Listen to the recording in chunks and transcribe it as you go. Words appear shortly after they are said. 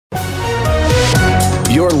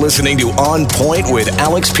listening to On Point with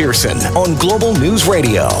Alex Pearson on Global News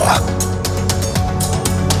Radio.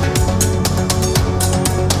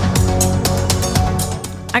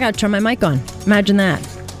 I got to turn my mic on. Imagine that.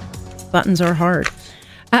 Buttons are hard.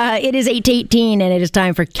 It is 8:18 and it is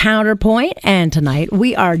time for Counterpoint. And tonight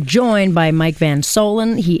we are joined by Mike Van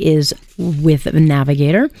Solen. He is with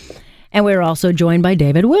Navigator. And we're also joined by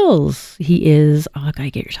David Wills. He is, I gotta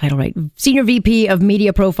get your title right, Senior VP of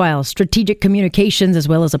Media Profiles, Strategic Communications, as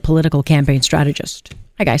well as a political campaign strategist.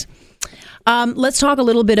 Hi, guys. Let's talk a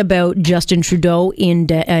little bit about Justin Trudeau in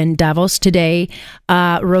Davos today,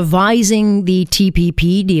 revising the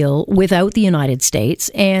TPP deal without the United States.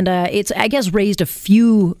 And it's, I guess, raised a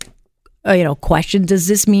few questions. Does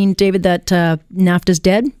this mean, David, that NAFTA's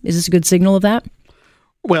dead? Is this a good signal of that?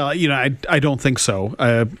 Well, I don't think so.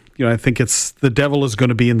 I think it's the devil is going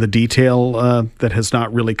to be in the detail that has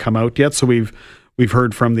not really come out yet. So we've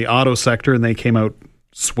heard from the auto sector, and they came out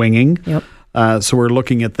swinging. Yep. So we're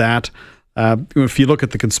looking at that. If you look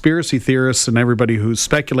at the conspiracy theorists and everybody who's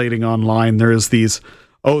speculating online, there is these,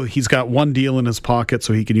 he's got one deal in his pocket,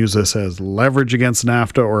 so he can use this as leverage against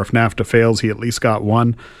NAFTA, or if NAFTA fails, he at least got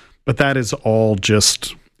one. But that is all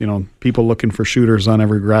just, people looking for shooters on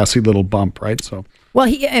every grassy little bump, right? So. Well,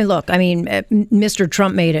 Mr.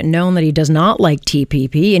 Trump made it known that he does not like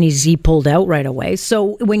TPP, and he pulled out right away.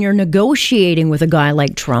 So when you're negotiating with a guy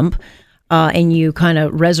like Trump, and you kind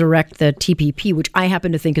of resurrect the TPP, which I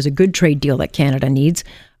happen to think is a good trade deal that Canada needs,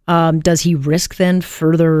 does he risk then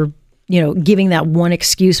further, giving that one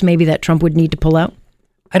excuse maybe that Trump would need to pull out?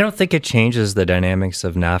 I don't think it changes the dynamics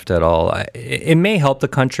of NAFTA at all. It may help the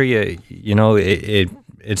country.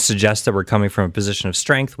 It suggests that we're coming from a position of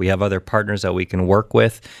strength. We have other partners that we can work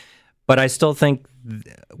with. But I still think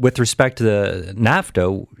with respect to the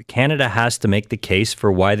NAFTA, Canada has to make the case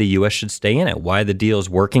for why the U.S. should stay in it, why the deal is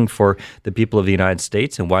working for the people of the United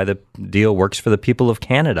States, and why the deal works for the people of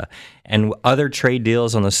Canada. And other trade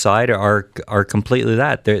deals on the side are completely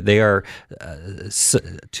that. They are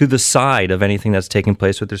to the side of anything that's taking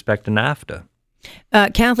place with respect to NAFTA.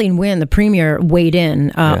 Kathleen Wynne, the premier, weighed in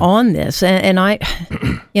on this, and I,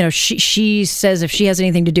 she says if she has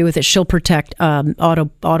anything to do with it, she'll protect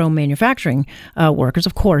auto manufacturing workers.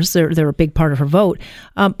 Of course, they're a big part of her vote,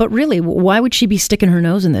 but really, why would she be sticking her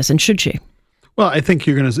nose in this, and should she? Well, I think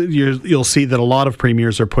you'll see that a lot of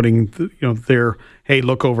premiers are putting their hey,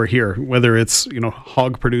 look over here, whether it's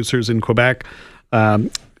hog producers in Quebec,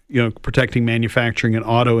 protecting manufacturing and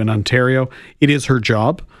auto in Ontario. It is her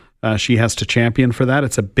job. She has to champion for that.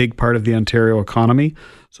 It's a big part of the Ontario economy.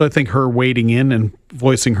 So I think her wading in and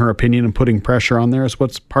voicing her opinion and putting pressure on there is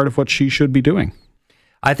what's part of what she should be doing.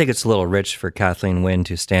 I think it's a little rich for Kathleen Wynne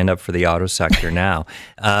to stand up for the auto sector now.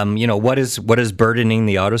 What is burdening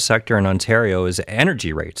the auto sector in Ontario is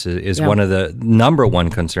energy rates is one of the number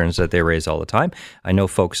one concerns that they raise all the time. I know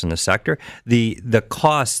folks in the sector. The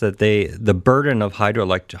costs that the burden of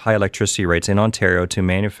high electricity rates in Ontario to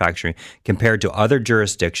manufacturing compared to other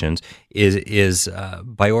jurisdictions is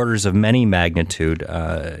by orders of many magnitude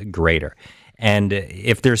greater. And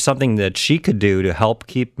if there's something that she could do to help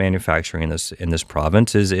keep manufacturing in this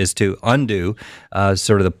province is to undo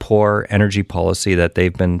sort of the poor energy policy that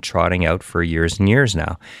they've been trotting out for years and years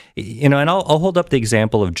now. And I'll hold up the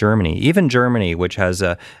example of Germany. Even Germany, which has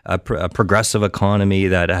a progressive economy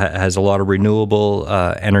that has a lot of renewable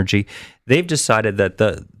energy, they've decided that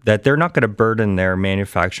they're not going to burden their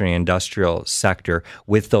manufacturing industrial sector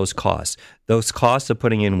with those costs. Those costs of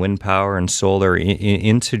putting in wind power and solar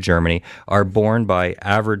into Germany are borne by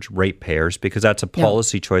average ratepayers because that's a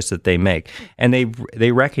policy choice that they make. And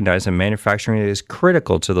they recognize that manufacturing is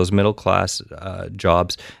critical to those middle class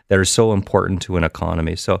jobs that are so important to an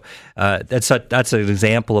economy. So that's an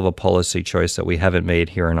example of a policy choice that we haven't made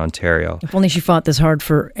here in Ontario. If only she fought this hard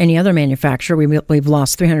for any other manufacturer. We've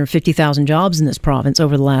lost 350,000 jobs in this province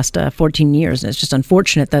over the last 14 years. And it's just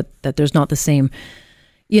unfortunate that there's not the same,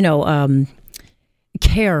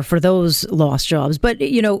 care for those lost jobs. But,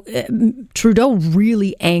 Trudeau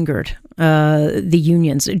really angered the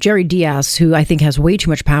unions. Jerry Dias, who I think has way too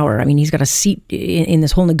much power. I mean, he's got a seat in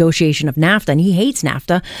this whole negotiation of NAFTA, and he hates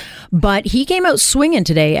NAFTA. But he came out swinging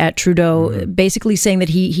today at Trudeau, basically saying that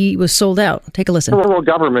he was sold out. Take a listen. The federal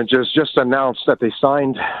government just announced that they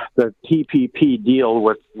signed the TPP deal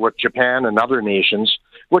with Japan and other nations,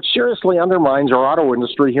 which seriously undermines our auto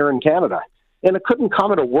industry here in Canada. And it couldn't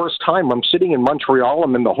come at a worse time. I'm sitting in Montreal.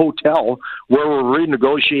 I'm in the hotel where we're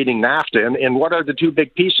renegotiating NAFTA. And what are the two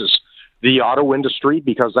big pieces? the auto industry,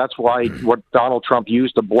 because that's what Donald Trump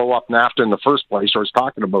used to blow up NAFTA in the first place, or is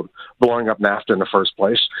talking about blowing up NAFTA in the first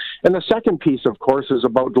place. And the second piece, of course, is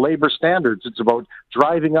about labor standards. It's about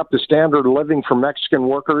driving up the standard of living for Mexican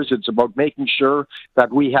workers. It's about making sure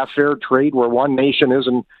that we have fair trade where one nation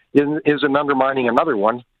isn't undermining another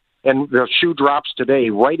one. And the shoe drops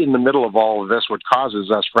today right in the middle of all of this, which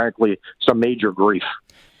causes us, frankly, some major grief.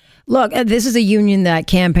 Look, this is a union that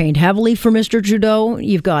campaigned heavily for Mr. Trudeau.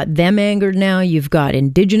 You've got them angered now. You've got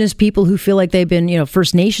Indigenous people who feel like they've been,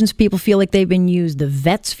 First Nations people feel like they've been used. The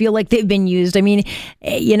vets feel like they've been used. I mean,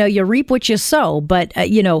 you reap what you sow. But,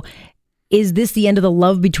 is this the end of the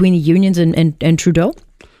love between the unions and Trudeau?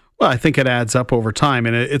 Well, I think it adds up over time.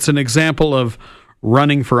 And it's an example of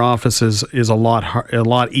running for office is a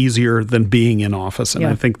lot easier than being in office. And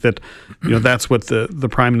I think that, that's what the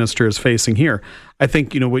Prime Minister is facing here. I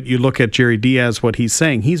think, what you look at Jerry Diaz, what he's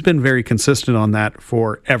saying, he's been very consistent on that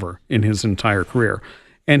forever in his entire career.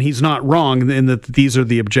 And he's not wrong in that these are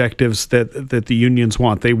the objectives that the unions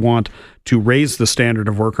want. They want to raise the standard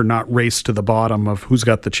of worker, not race to the bottom of who's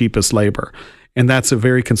got the cheapest labor. And that's a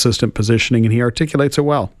very consistent positioning, and he articulates it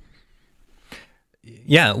well.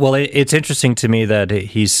 Yeah, well, it's interesting to me that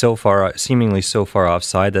he's seemingly so far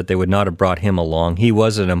offside that they would not have brought him along. He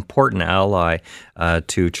was an important ally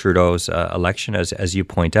to Trudeau's election, as you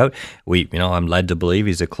point out. I'm led to believe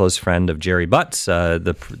he's a close friend of Jerry Butts,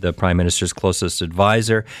 the Prime Minister's closest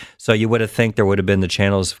advisor. So you would have think there would have been the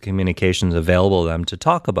channels of communications available to them to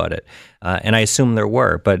talk about it. And I assume there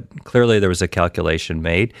were, but clearly there was a calculation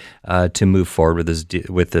made to move forward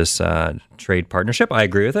with this trade partnership. I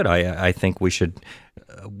agree with it. I think we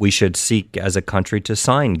should seek as a country to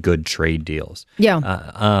sign good trade deals. Yeah.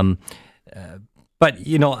 But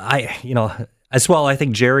as well, I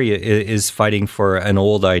think Jerry is fighting for an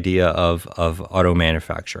old idea of auto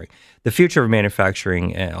manufacturing. The future of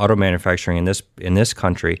manufacturing, auto manufacturing in this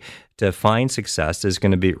country, to find success is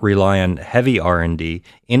going to rely on heavy R&D,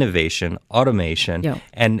 innovation, automation,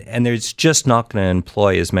 and there's just not going to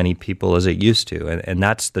employ as many people as it used to, and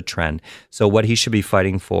that's the trend. So what he should be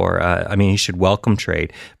fighting for, he should welcome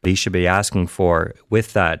trade, but he should be asking for,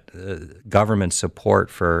 with that, government support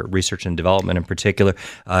for research and development in particular,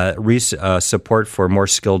 support for more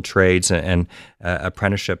skilled trades and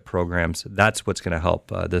apprenticeship programs. That's what's going to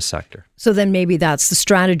help this sector. So then maybe that's the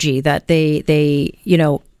strategy, that they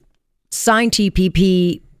sign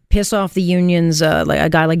TPP, piss off the unions, like a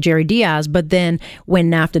guy like Jerry Diaz, but then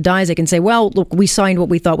when NAFTA dies, they can say, well, look, we signed what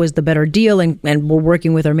we thought was the better deal, and we're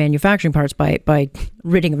working with our manufacturing parts by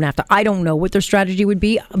ridding of NAFTA. I don't know what their strategy would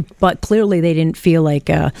be, but clearly they didn't feel like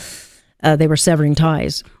they were severing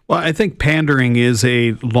ties. Well, I think pandering is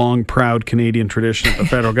a long, proud Canadian tradition of the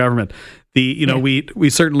federal government. We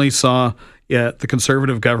certainly saw the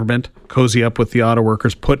Conservative government cozy up with the auto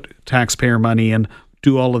workers, put taxpayer money in,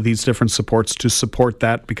 do all of these different supports to support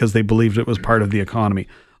that because they believed it was part of the economy.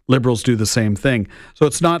 Liberals do the same thing. So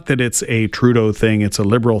it's not that it's a Trudeau thing, it's a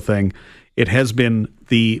Liberal thing. It has been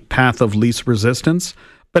the path of least resistance.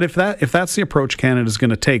 But if that's the approach Canada's going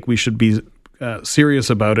to take, we should be serious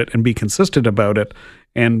about it and be consistent about it.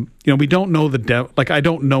 And we don't know I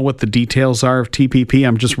don't know what the details are of TPP.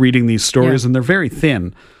 I'm just reading these stories and they're very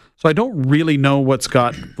thin. So I don't really know what's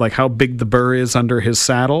got how big the burr is under his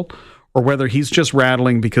saddle, or whether he's just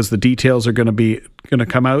rattling because the details are going to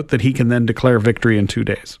come out that he can then declare victory in 2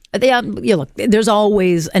 days. Look, there's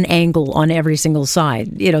always an angle on every single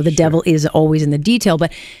side. The devil is always in the detail,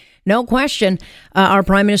 but no question, our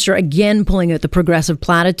Prime Minister again pulling out the progressive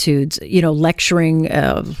platitudes, lecturing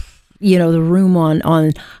the room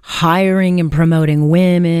on hiring and promoting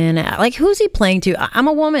women. Who's he playing to? I'm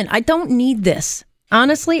a woman. I don't need this.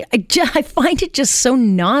 Honestly, I find it just so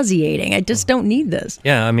nauseating. I just don't need this.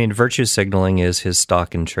 Yeah, virtue signaling is his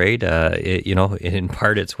stock in trade. In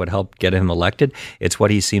part, it's what helped get him elected. It's what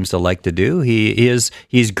he seems to like to do.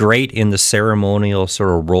 He's great in the ceremonial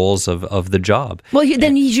sort of roles of the job. Well,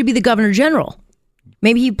 then he should be the Governor General.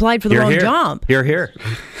 Maybe he applied for the wrong job. Here.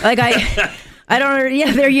 I don't.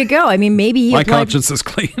 Yeah, there you go. Maybe he. My conscience is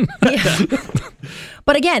clean.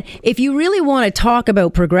 But again, if you really want to talk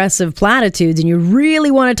about progressive platitudes and you really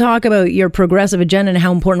want to talk about your progressive agenda and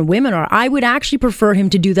how important women are, I would actually prefer him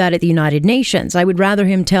to do that at the United Nations. I would rather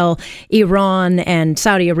him tell Iran and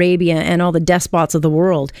Saudi Arabia and all the despots of the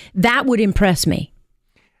world. That would impress me.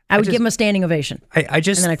 I would give him a standing ovation. And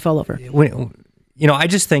then I'd fall over. I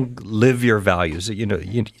just think live your values.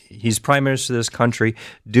 He's Prime Minister of this country.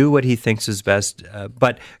 Do what he thinks is best.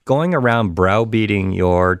 But going around browbeating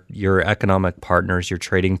your economic partners, your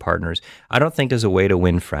trading partners, I don't think is a way to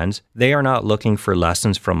win friends. They are not looking for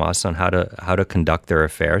lessons from us on how to conduct their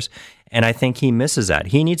affairs. And I think he misses that.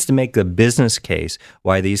 He needs to make the business case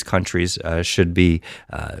why these countries should be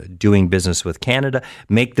doing business with Canada,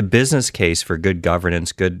 make the business case for good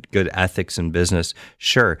governance, good ethics in business,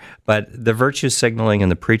 sure. But the virtue signaling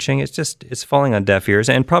and the preaching, it's falling on deaf ears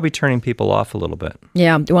and probably turning people off a little bit.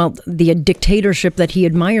 Yeah, well, the dictatorship that he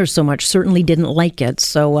admires so much certainly didn't like it.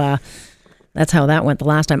 So that's how that went the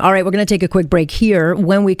last time. All right, we're going to take a quick break here.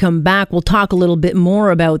 When we come back, we'll talk a little bit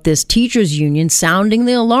more about this teachers union sounding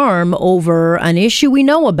the alarm over an issue we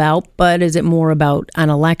know about, but is it more about an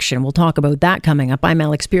election? We'll talk about that coming up. I'm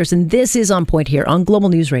Alex Pearson. This is On Point here on Global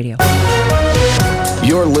News Radio.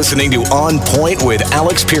 You're listening to On Point with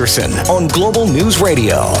Alex Pearson on Global News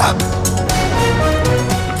Radio.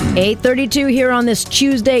 8:32 here on this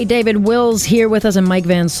Tuesday. David Wills here with us and Mike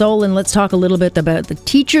Van Solen. Let's talk a little bit about the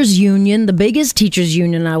teachers union, the biggest teachers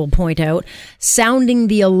union, I will point out, sounding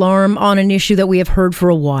the alarm on an issue that we have heard for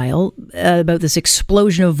a while about this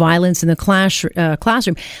explosion of violence in the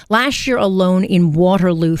classroom. Last year alone in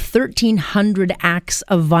Waterloo, 1,300 acts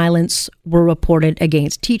of violence were reported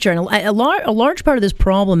against teachers. And a large part of this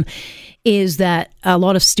problem is that a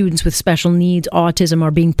lot of students with special needs, autism,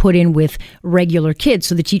 are being put in with regular kids.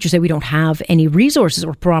 So the teachers say we don't have any resources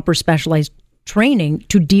or proper specialized training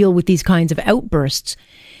to deal with these kinds of outbursts.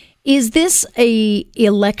 Is this a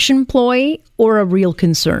election ploy or a real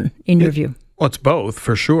concern in your view? Well, it's both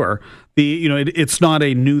for sure. It's not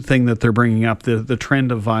a new thing that they're bringing up. The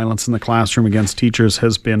trend of violence in the classroom against teachers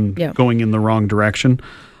has been going in the wrong direction.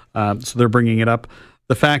 So they're bringing it up.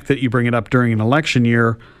 The fact that you bring it up during an election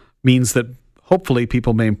year means that hopefully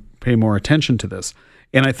people may pay more attention to this.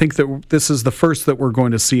 And I think that this is the first that we're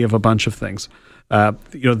going to see of a bunch of things.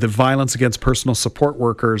 The violence against personal support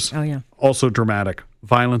workers, also dramatic.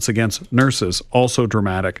 Violence against nurses, also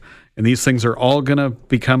dramatic. And these things are all going to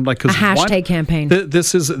become like... a hashtag campaign.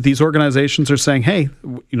 These organizations are saying, hey,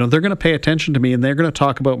 they're going to pay attention to me and they're going to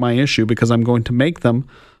talk about my issue because I'm going to make them,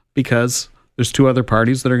 because there's two other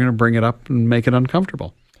parties that are going to bring it up and make it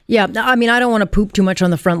uncomfortable. Yeah, I mean, I don't want to poop too much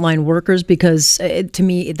on the frontline workers because to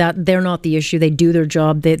me that they're not the issue. They do their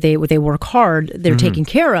job. They work hard. They're taken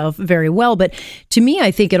care of very well. But to me,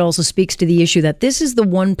 I think it also speaks to the issue that this is the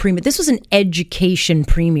one premier. This was an education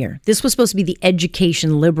premier. This was supposed to be the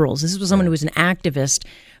education liberals. This was someone who was an activist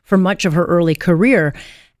for much of her early career.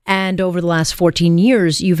 And over the last 14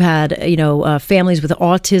 years, you've had, families with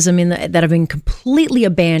autism that have been completely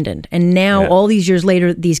abandoned. And now, all these years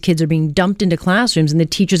later, these kids are being dumped into classrooms and the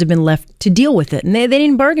teachers have been left to deal with it. And they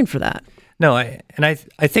didn't bargain for that. No, I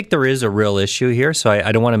think there is a real issue here. So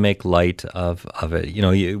I don't want to make light of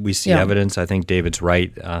it. We see evidence. I think David's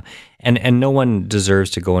right. And no one deserves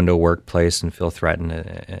to go into a workplace and feel threatened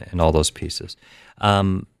and all those pieces.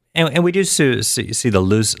 And we do see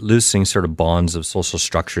the loosening sort of bonds of social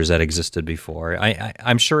structures that existed before.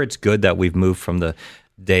 I'm sure it's good that we've moved from the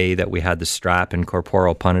day that we had the strap and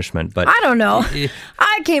corporal punishment, but I don't know.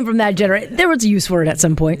 I came from that generation. There was a use for it at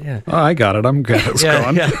some point. Yeah. Oh, I got it. I'm glad it's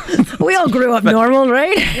gone. Yeah. We all grew up normal,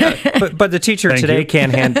 right? But the teacher today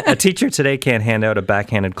can't hand out a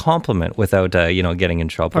backhanded compliment without getting in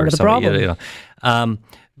trouble. Part of the problem.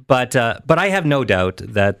 But I have no doubt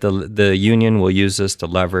that the union will use this to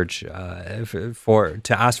leverage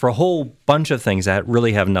to ask for a whole bunch of things that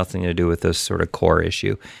really have nothing to do with this sort of core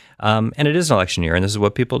issue. And it is an election year, and this is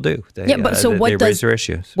what people do. They raise their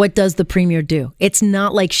issues. What does the premier do? It's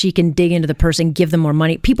not like she can dig into the person, give them more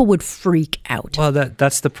money. People would freak out. Well,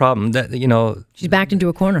 that's the problem. She's backed into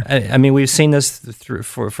a corner. I mean, we've seen this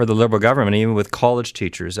for the Liberal government, even with college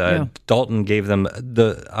teachers. Dalton gave them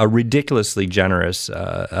a ridiculously generous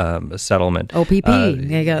settlement. OPP.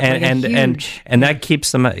 And that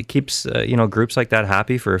keeps groups like that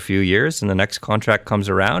happy for a few years, and the next contract comes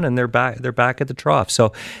around, and they're back at the trough.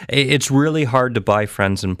 So it's really hard to buy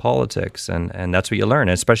friends in politics, and that's what you learn.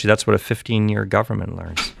 And especially that's what a 15-year government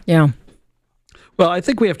learns. Yeah. Well, I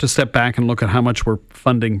think we have to step back and look at how much we're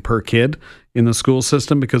funding per kid in the school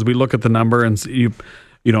system, because we look at the number and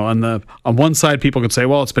on one side people could say,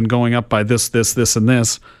 well, it's been going up by this, and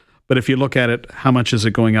this. But if you look at it, how much is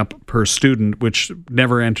it going up per student, which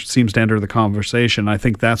never seems to enter the conversation. I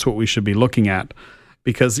think that's what we should be looking at,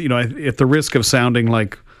 because, at the risk of sounding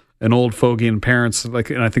like an old fogey and parents, and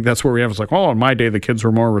I think that's where we have. It's like, oh, in my day, the kids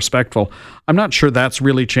were more respectful. I'm not sure that's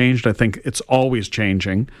really changed. I think it's always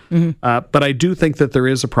changing. But I do think that there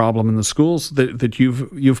is a problem in the schools that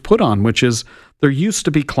you've put on, which is there used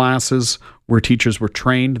to be classes where teachers were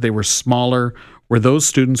trained, they were smaller, where those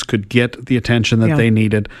students could get the attention that they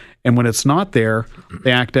needed. And when it's not there,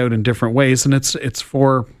 they act out in different ways, and it's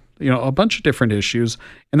for a bunch of different issues,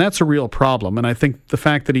 and that's a real problem. And I think the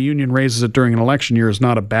fact that a union raises it during an election year is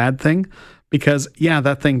not a bad thing, because,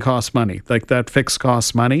 that thing costs money. Like that fix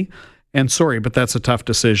costs money. And sorry, but that's a tough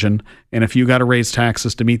decision. And if you got to raise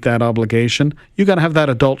taxes to meet that obligation, you got to have that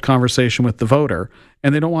adult conversation with the voter.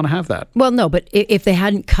 And they don't want to have that. Well, no, but if they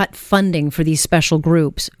hadn't cut funding for these special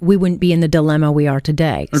groups, we wouldn't be in the dilemma we are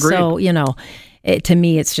today. Agreed. So, to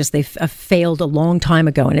me, it's just they've failed a long time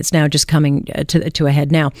ago, and it's now just coming to a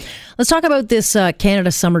head now. Let's talk about this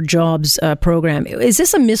Canada Summer Jobs program. Is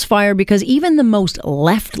this a misfire? Because even the most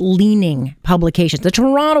left-leaning publications, the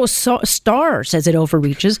Toronto Star says it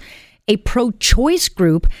overreaches, a pro-choice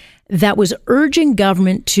group that was urging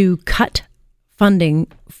government to cut funding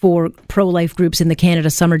for pro-life groups in the Canada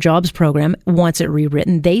Summer Jobs program wants it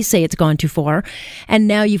rewritten. They say it's gone too far. And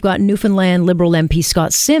now you've got Newfoundland Liberal MP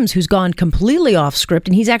Scott Sims, who's gone completely off script,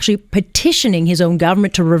 and he's actually petitioning his own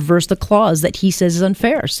government to reverse the clause that he says is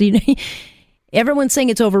unfair. So, everyone's saying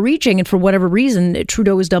it's overreaching, and for whatever reason,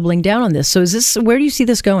 Trudeau is doubling down on this. So where do you see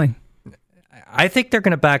this going? I think they're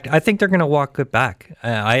going to back. I think they're going to walk it back.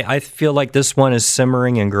 I feel like this one is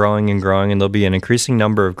simmering and growing, and there'll be an increasing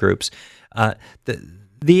number of groups.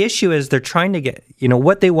 The issue is they're trying to get,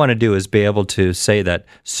 what they want to do is be able to say that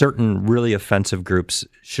certain really offensive groups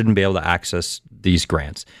shouldn't be able to access these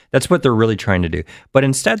grants. That's what they're really trying to do. But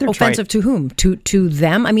instead they're offensive to whom? To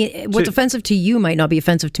them? I mean, what's offensive to you might not be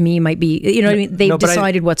offensive to me, might be, they've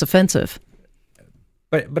decided what's offensive.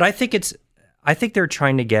 But I think they're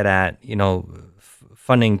trying to get at,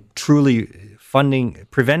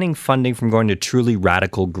 preventing funding from going to truly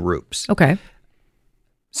radical groups. Okay.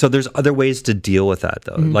 So there's other ways to deal with that,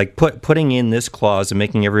 though, like putting in this clause and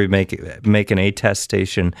making everybody make an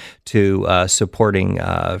attestation to supporting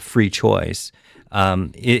free choice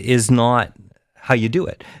is not how you do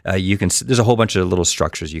it. There's a whole bunch of little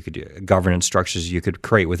structures you could do, governance structures you could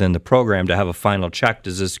create within the program to have a final check. Should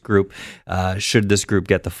this group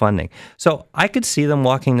get the funding? So I could see them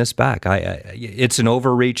walking this back. It's an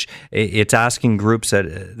overreach. It's asking groups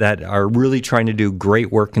that are really trying to do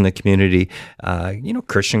great work in the community,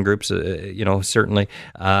 Christian groups, certainly,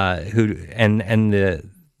 the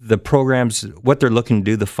programs, what they're looking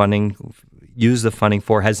to do, use the funding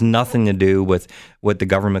for has nothing to do with what the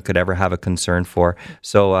government could ever have a concern for.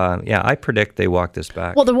 So, I predict they walk this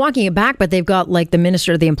back. Well, they're walking it back, but they've got like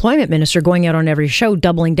the employment minister going out on every show,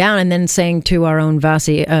 doubling down, and then saying to our own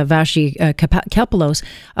Vashi Kepelos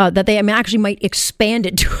that they actually might expand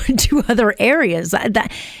it to other areas.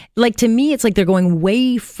 To me, it's like they're going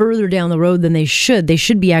way further down the road than they should. They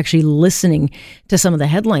should be actually listening to some of the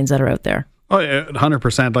headlines that are out there. Oh,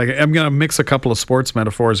 100%. Like, I'm going to mix a couple of sports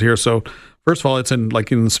metaphors here. So, first of all, it's in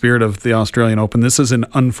the spirit of the Australian Open. This is an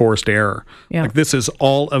unforced error. Yeah. Like, this is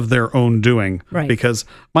all of their own doing. Right. Because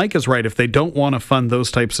Mike is right. If they don't want to fund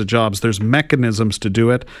those types of jobs, there's mechanisms to do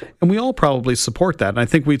it. And we all probably support that. And I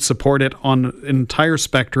think we'd support it on an entire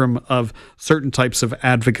spectrum of certain types of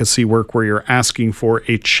advocacy work where you're asking for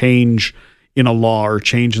a change in a law or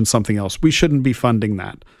change in something else. We shouldn't be funding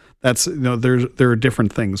that. That's, there are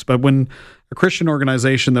different things. But when a Christian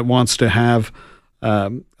organization that wants to have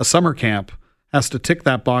a summer camp has to tick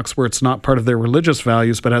that box where it's not part of their religious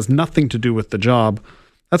values but has nothing to do with the job,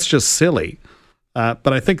 that's just silly. But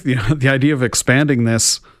I think the idea of expanding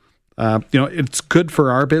this, it's good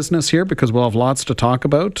for our business here because we'll have lots to talk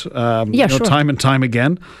about, sure. Time and time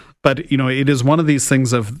again. But, it is one of these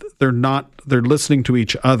things of they're listening to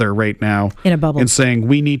each other right now in a bubble and saying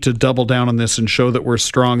we need to double down on this and show that we're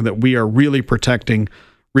strong, that we are really protecting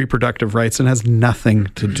reproductive rights, and has nothing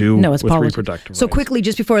to do with reproductive rights. So quickly,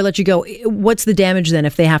 just before I let you go, what's the damage then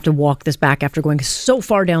if they have to walk this back after going so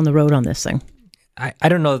far down the road on this thing? I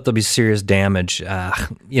don't know that there'll be serious damage.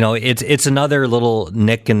 It's another little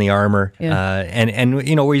nick in the armor, and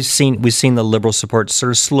we've seen the Liberal support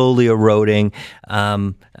sort of slowly eroding.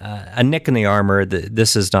 A nick in the armor.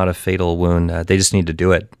 This is not a fatal wound. They just need to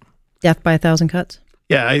do it. Death by 1,000 cuts.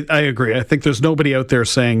 Yeah, I agree. I think there's nobody out there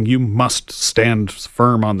saying you must stand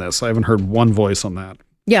firm on this. I haven't heard one voice on that.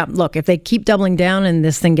 Yeah, look, if they keep doubling down and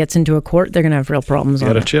this thing gets into a court, they're going to have real problems.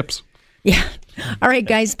 Out of chips. Yeah. All right,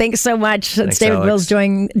 guys. Thanks so much. Thanks, it's David Alex. Wills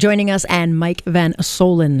joining us and Mike Van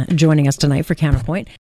Solen joining us tonight for Counterpoint.